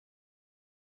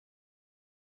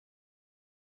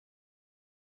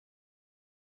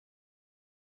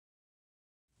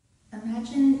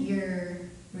Imagine you're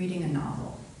reading a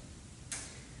novel.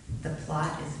 The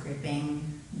plot is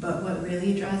gripping, but what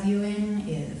really draws you in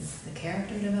is the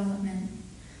character development,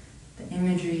 the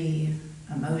imagery,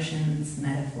 emotions,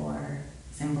 metaphor,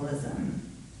 symbolism.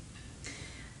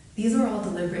 These are all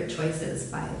deliberate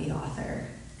choices by the author,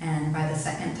 and by the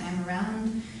second time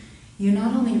around, you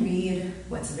not only read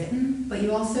what's written, but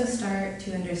you also start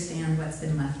to understand what's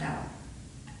been left out.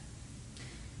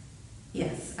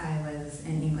 Yes, I was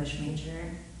an English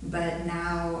major, but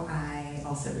now I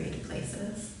also read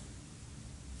places.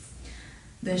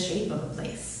 The shape of a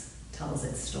place tells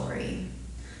its story.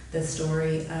 The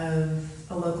story of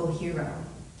a local hero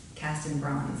cast in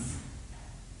bronze.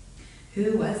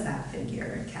 Who was that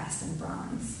figure cast in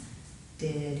bronze?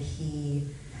 Did he,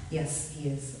 yes, he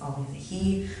is always a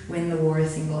he, win the war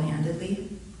single-handedly?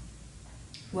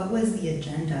 What was the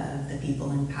agenda of the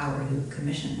people in power who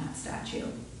commissioned that statue?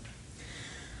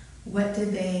 What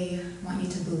did they want you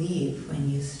to believe when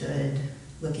you stood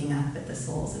looking up at the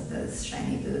soles of those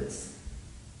shiny boots?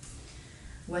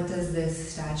 What does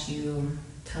this statue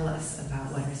tell us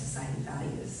about what our society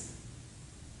values?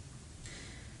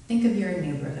 Think of your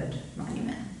neighborhood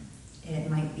monument. It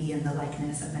might be in the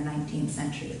likeness of a 19th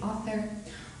century author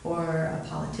or a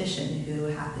politician who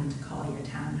happened to call your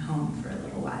town home for a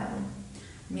little while,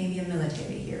 maybe a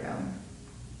military hero.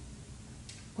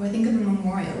 Or think of a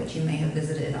memorial which you may have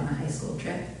visited on a high school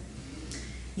trip.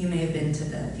 You may have been to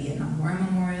the Vietnam War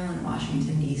Memorial in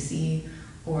Washington, D.C.,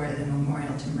 or the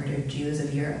Memorial to Murdered Jews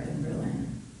of Europe in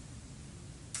Berlin.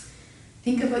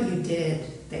 Think of what you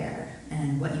did there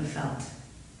and what you felt.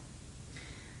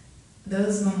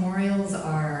 Those memorials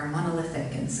are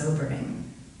monolithic and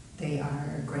sobering. They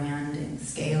are grand in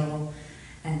scale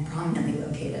and prominently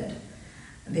located.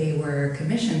 They were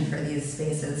commissioned for these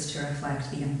spaces to reflect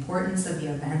the importance of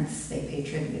the events they pay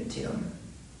tribute to.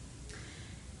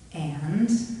 And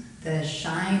the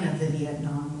shine of the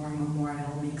Vietnam War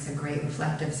Memorial makes a great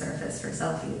reflective surface for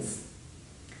selfies.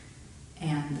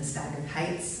 And the staggered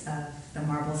heights of the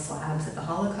marble slabs at the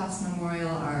Holocaust Memorial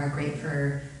are great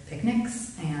for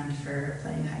picnics and for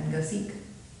playing hide-and-go-seek.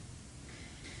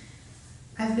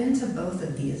 I've been to both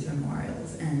of these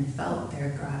memorials and felt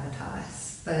their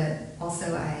gravitas, but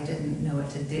also I didn't know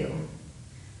what to do.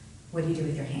 What do you do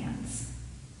with your hands?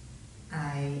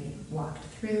 I walked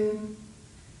through,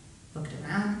 looked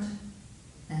around,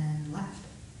 and left.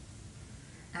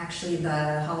 Actually,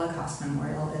 the Holocaust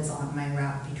Memorial is on my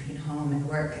route between home and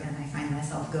work, and I find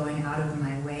myself going out of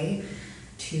my way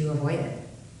to avoid it.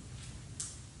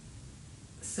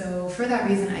 So for that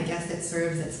reason, I guess it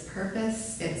serves its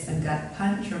purpose. It's a gut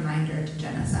punch reminder to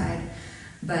genocide,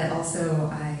 but also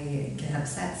I get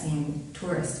upset seeing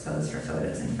tourists pose for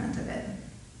photos in front of it.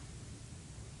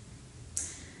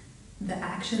 The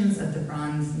actions of the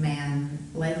bronze man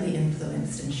likely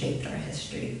influenced and shaped our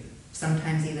history,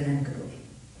 sometimes even in a good way.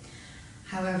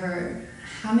 However,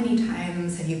 how many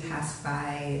times have you passed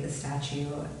by the statue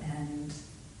and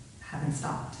haven't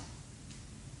stopped,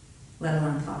 let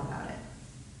alone thought about it?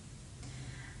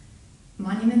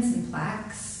 Monuments and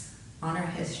plaques honor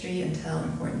history and tell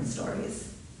important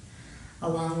stories.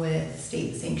 Along with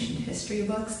state-sanctioned history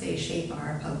books, they shape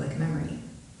our public memory.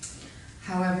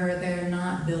 However, they're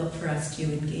not built for us to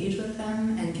engage with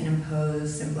them and can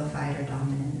impose simplified or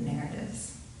dominant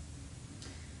narratives.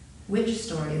 Which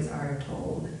stories are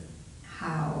told,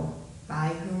 how, by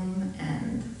whom,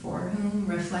 and for whom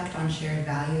reflect on shared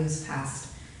values, past,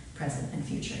 present, and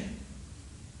future.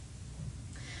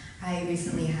 I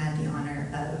recently had the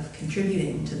honor of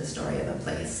contributing to the story of a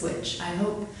place, which I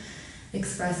hope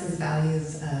expresses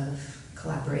values of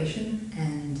collaboration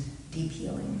and deep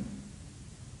healing.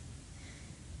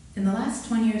 In the last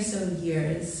 20 or so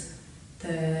years,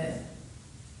 the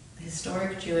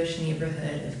historic Jewish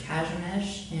neighborhood of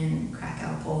Kazimierz in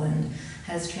Krakow, Poland,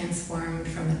 has transformed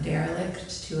from a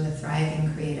derelict to a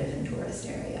thriving creative and tourist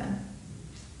area.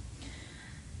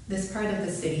 This part of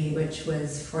the city, which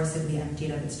was forcibly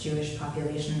emptied of its Jewish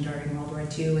population during World War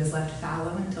II, was left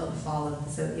fallow until the fall of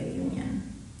the Soviet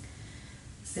Union.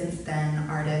 Since then,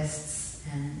 artists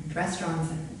and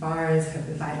restaurants and bars have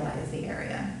revitalized the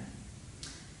area.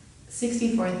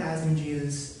 64,000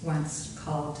 Jews once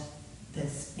called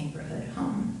this neighborhood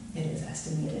home. It is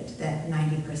estimated that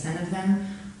 90% of them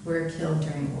were killed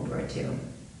during World War II.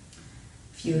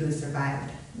 Few who survived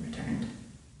returned.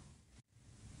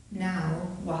 Now,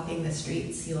 walking the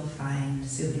streets, you'll find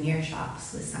souvenir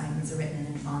shops with signs written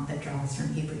in font that draws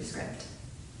from Hebrew script.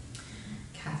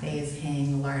 Cafes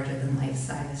hang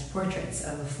larger-than-life-sized portraits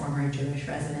of former Jewish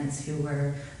residents who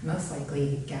were most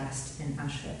likely gassed in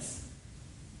Auschwitz.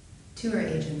 Tour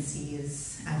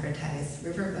agencies advertise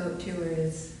riverboat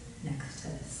tours, next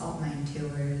to salt mine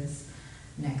tours,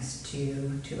 next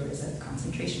to tours of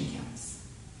concentration camps.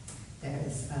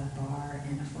 There's a bar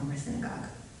and a former synagogue.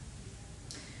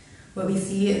 What we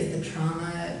see is the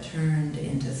trauma turned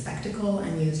into spectacle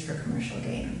and used for commercial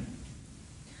gain.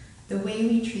 The way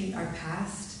we treat our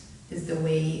past is the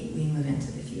way we move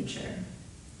into the future.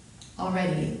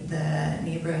 Already, the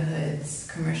neighborhood's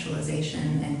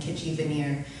commercialization and kitschy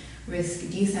veneer risk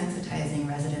desensitizing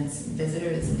residents and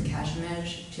visitors of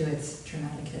Kazimierz to its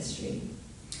traumatic history.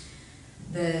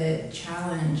 The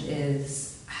challenge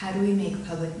is, how do we make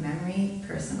public memory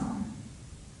personal?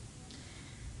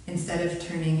 Instead of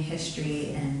turning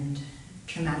history and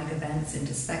traumatic events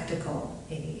into spectacle,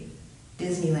 a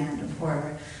Disneyland of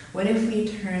horror, what if we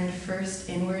turned first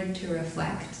inward to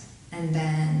reflect and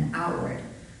then outward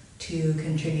to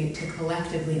contribute to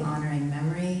collectively honoring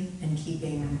memory and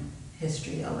keeping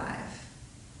history alive?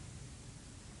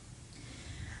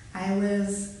 I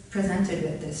was presented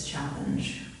with this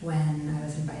challenge when I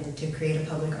was invited to create a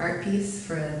public art piece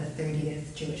for the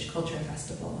 30th Jewish Culture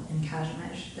Festival in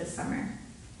Kazimierz this summer.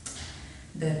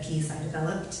 The piece I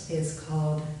developed is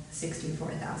called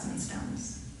 64,000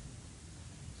 Stones.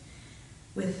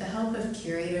 With the help of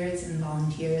curators and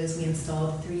volunteers, we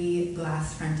installed 3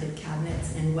 glass-fronted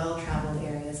cabinets in well-traveled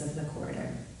areas of the corridor.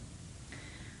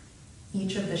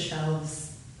 Each of the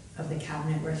shelves of the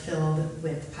cabinet were filled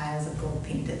with piles of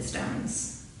gold-painted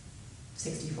stones,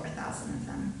 64,000 of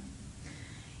them.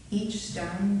 Each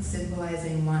stone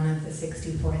symbolizing one of the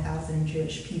 64,000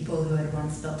 Jewish people who had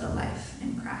once built a life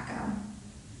in Krakow.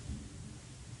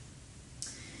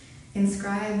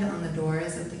 Inscribed on the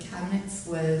doors of the cabinets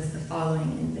was the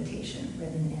following invitation,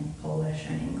 written in Polish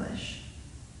and English.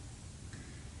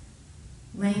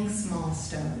 Laying small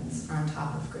stones on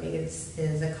top of graves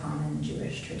is a common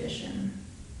Jewish tradition.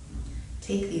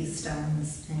 Take these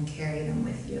stones and carry them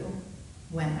with you.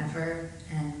 Whenever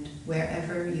and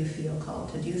wherever you feel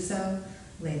called to do so,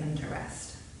 lay them to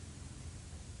rest.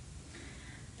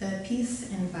 The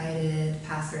piece invited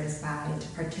passers-by to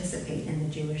participate in the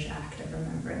Jewish act of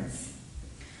remembrance.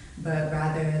 But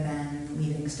rather than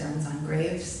leaving stones on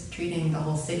graves, treating the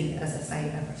whole city as a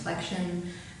site of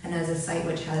reflection and as a site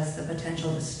which has the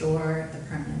potential to store the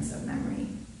permanence of memory.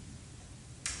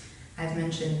 I've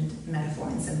mentioned metaphor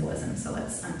and symbolism, so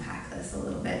let's unpack this a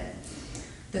little bit.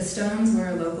 The stones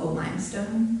were local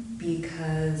limestone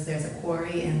because there's a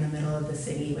quarry in the middle of the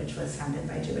city which was founded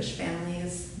by Jewish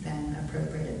families, then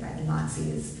appropriated by the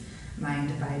Nazis,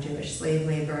 mined by Jewish slave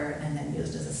labor, and then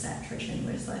used as a set for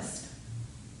Schindler's List.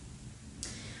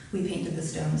 We painted the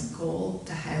stones gold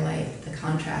to highlight the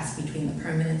contrast between the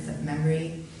permanence of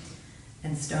memory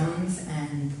and stones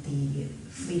and the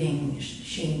fleeting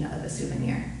sheen of a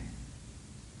souvenir.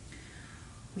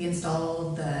 We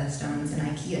installed the stones in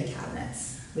IKEA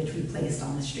cabinets, which we placed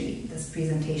on the street. This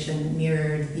presentation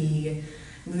mirrored the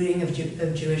looting of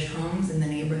Jewish homes in the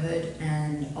neighborhood,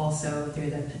 and also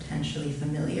through the potentially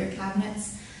familiar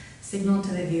cabinets, signaled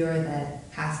to the viewer that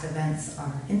past events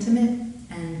are intimate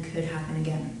and could happen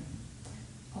again.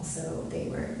 Also, they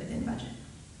were within budget.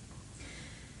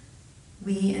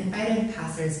 We invited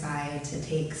passers-by to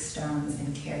take stones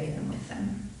and carry them with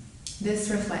them. This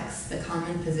reflects the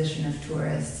common position of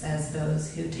tourists as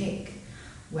those who take,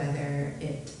 whether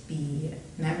it be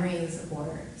memories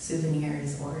or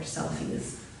souvenirs or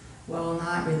selfies, while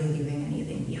not really leaving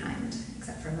anything behind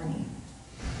except for money.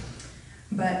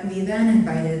 But we then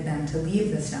invited them to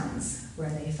leave the stones where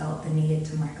they felt the need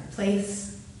to mark a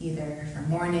place, either for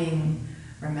mourning,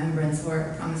 remembrance, or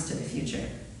a promise to the future.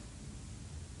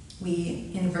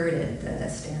 We inverted the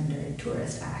standard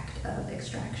tourist act of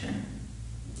extraction.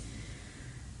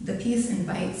 The piece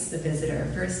invites the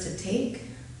visitor first to take,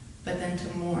 but then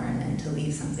to mourn and to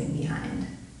leave something behind.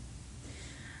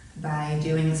 By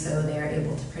doing so, they are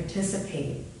able to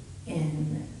participate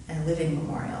in a living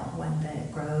memorial, one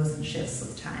that grows and shifts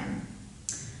with time.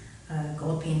 A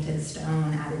gold-painted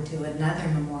stone added to another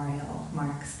memorial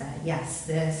marks that, yes,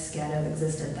 this ghetto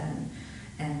existed then,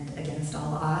 and against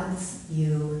all odds,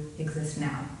 you exist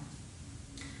now.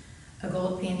 A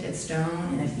gold-painted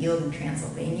stone in a field in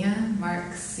Transylvania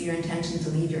marks your intention to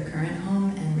leave your current home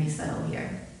and resettle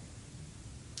here.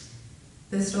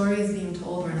 The stories being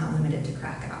told were not limited to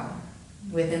Krakow.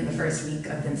 Within the first week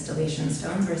of the installation,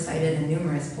 stones were sighted in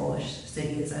numerous Polish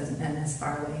cities and as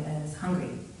far away as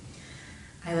Hungary.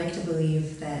 I like to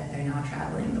believe that they're now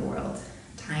traveling the world,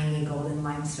 tiny golden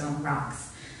limestone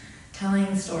rocks,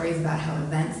 telling stories about how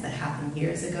events that happened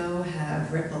years ago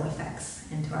have ripple effects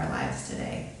into our lives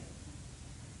today.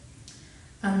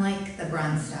 Unlike the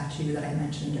bronze statue that I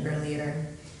mentioned earlier,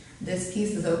 this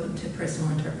piece is open to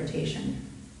personal interpretation.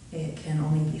 It can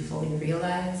only be fully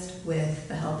realized with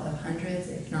the help of hundreds,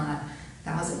 if not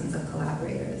thousands, of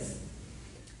collaborators.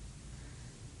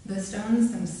 The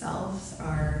stones themselves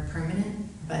are permanent,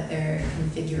 but their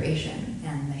configuration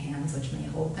and the hands which may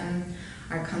hold them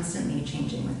are constantly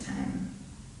changing with time.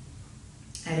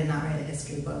 I did not write a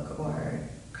history book or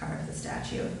carve the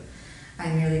statue. I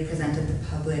merely presented the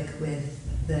public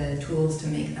with the tools to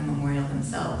make the memorial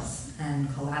themselves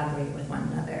and collaborate with one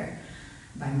another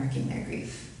by marking their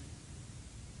grief.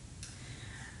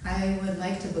 I would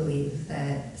like to believe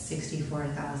that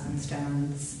 64,000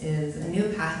 stones is a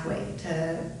new pathway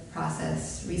to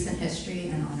process recent history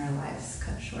and honor lives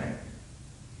cut short.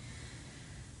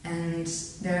 And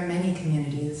there are many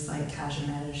communities like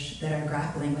Kazimierz that are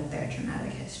grappling with their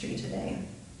traumatic history today.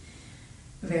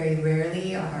 Very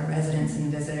rarely are residents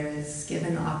and visitors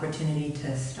given the opportunity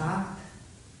to stop,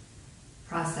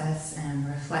 process, and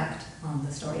reflect on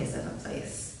the stories of a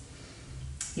place.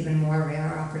 Even more rare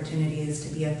are opportunities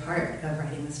to be a part of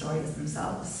writing the stories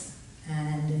themselves,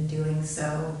 and in doing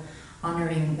so,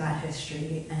 honoring that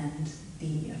history and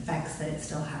the effects that it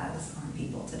still has on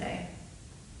people today.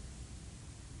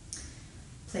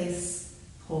 Place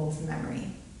holds memory.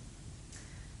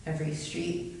 Every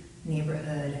street,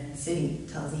 neighborhood, and city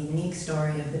tells a unique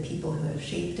story of the people who have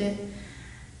shaped it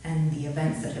and the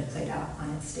events that have played out on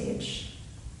its stage.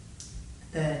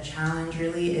 The challenge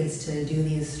really is to do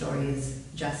these stories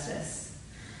justice.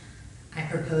 I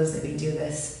propose that we do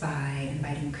this by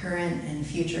inviting current and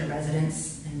future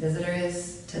residents and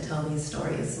visitors to tell these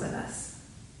stories with us.